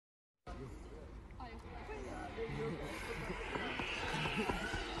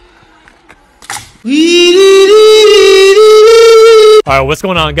Alright, what's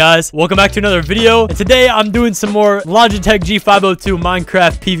going on, guys? Welcome back to another video. And today I'm doing some more Logitech G502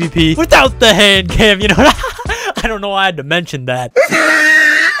 Minecraft PvP without the hand cam. You know, I don't know why I had to mention that.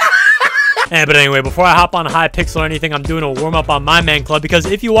 But anyway, before I hop on HYPIXEL or anything, I'm doing a warm-up on my man club, because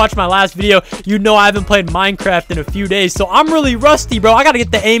if you watch my last video, you know I haven't played Minecraft in a few days, so I'm really rusty, bro. I gotta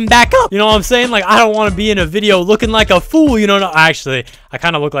get the aim back up. You know what I'm saying? Like, I don't want to be in a video looking like a fool, you know? No, actually, I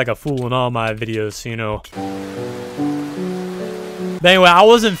kind of look like a fool in all my videos, you know. But anyway, I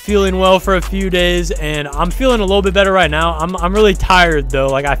wasn't feeling well for a few days, and I'm feeling a little bit better right now. I'm really tired, though.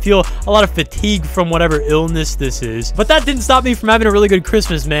 Like, I feel a lot of fatigue from whatever illness this is. But that didn't stop me from having a really good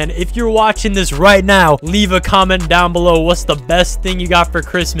Christmas, man. If you're watching this right now, leave a comment down below. What's the best thing you got for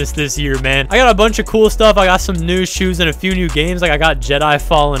Christmas this year, man? I got a bunch of cool stuff. I got some new shoes and a few new games. Like, I got Jedi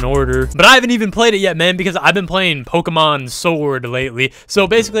Fallen Order. But I haven't even played it yet, man, because I've been playing Pokemon Sword lately. So,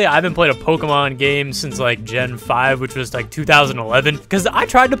 basically, I haven't played a Pokemon game since, like, Gen 5, which was, like, 2011. Because I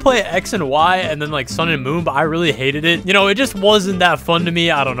tried to play X and Y and then like Sun and Moon, but I really hated it. You know, it just wasn't that fun to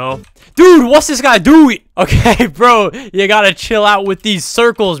me. I don't know. Dude, what's this guy doing? Okay, bro, you gotta chill out with these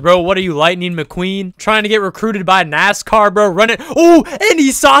circles, bro. What are you, Lightning McQueen? Trying to get recruited by NASCAR, bro? Run it. Oh, and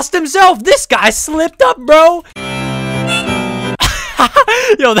he sauced himself. This guy slipped up, bro.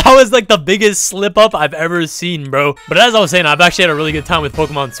 Yo, that was like the biggest slip up I've ever seen, bro. But as I was saying, I've actually had a really good time with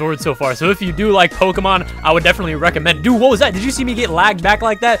Pokemon Sword so far. So if you do like Pokemon, I would definitely recommend it. Dude, what was that? Did you see me get lagged back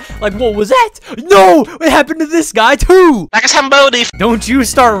like that? Like, what was that? No, it happened to this guy too. Like somebody. Don't you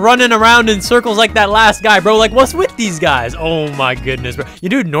start running around in circles like that last guy, bro. Like, what's with these guys? Oh my goodness, bro. You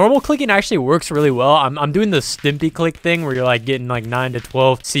dude, normal clicking actually works really well. I'm doing the Stimpy click thing where you're like getting like 9 to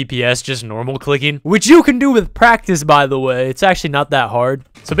 12 CPS just normal clicking, which you can do with practice, by the way. It's actually not that hard.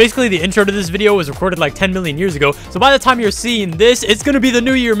 So basically, the intro to this video was recorded like 10 million years ago. So by the time you're seeing this, it's gonna be the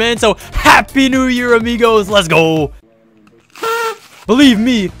new year, man. So happy new year, amigos. Let's go. Believe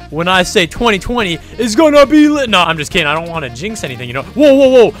me when I say 2020 is gonna be lit. No, I'm just kidding. I don't want to jinx anything, you know. Whoa, whoa,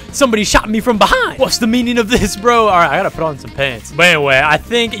 whoa. Somebody shot me from behind. What's the meaning of this, bro? All right, I gotta put on some pants. But anyway, I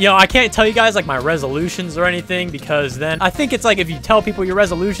think, you know, I can't tell you guys like my resolutions or anything, because then I think it's like if you tell people your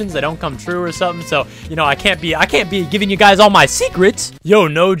resolutions, they don't come true or something. So, you know, I can't be giving you guys all my secrets. Yo,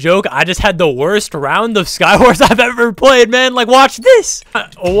 no joke. I just had the worst round of Skywars I've ever played, man. Like, watch this.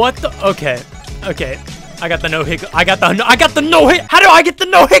 What the? Okay. I got the no hit. I got the no hit. How do I get the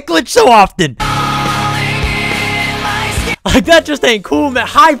no hit glitch so often? Like, that just ain't cool, man.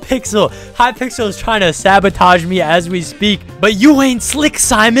 HYPIXEL is trying to sabotage me as we speak, but you ain't slick,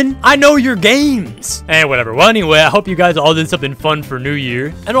 Simon. I know your games. And whatever. Well, anyway, I hope you guys all did something fun for New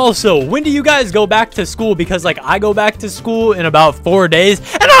Year. And also, when do you guys go back to school? Because, like, I go back to school in about 4 days,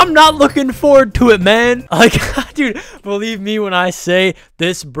 and I'm not looking forward to it, man. Like, dude, believe me when I say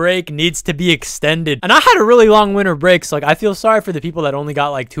this break needs to be extended. And I had a really long winter break, so, like, I feel sorry for the people that only got,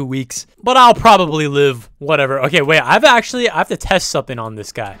 like, 2 weeks. But I'll probably live whatever. Okay, wait, I have to test something on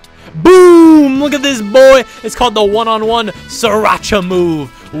this guy. Boom! Look at this boy. It's called the one-on-one Sriracha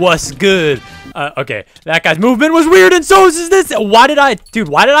move. What's good? Okay, that guy's movement was weird, and so is this. Why did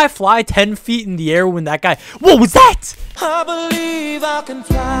I fly 10 feet in the air when that guy... What was that? I believe I can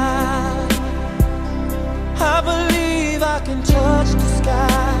fly. I believe I can touch the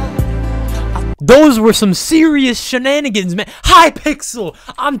sky. Those were some serious shenanigans, man. HYPIXEL,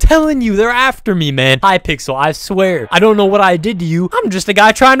 I'm telling you, they're after me, man. HYPIXEL, I swear. I don't know what I did to you. I'm just a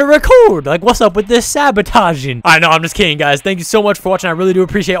guy trying to record. Like, what's up with this sabotaging? I know, I'm just kidding, guys. Thank you so much for watching. I really do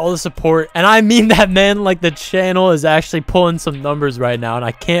appreciate all the support. And I mean that, man. Like, the channel is actually pulling some numbers right now, and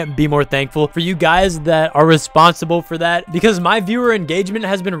I can't be more thankful for you guys that are responsible for that, because my viewer engagement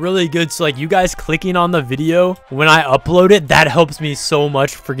has been really good. So, like, you guys clicking on the video when I upload it, that helps me so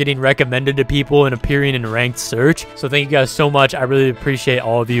much for getting recommended to people and appearing in ranked search. So thank you guys so much. I really appreciate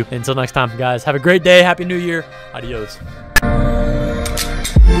all of you. Until next time, guys, have a great day. Happy New Year. Adios.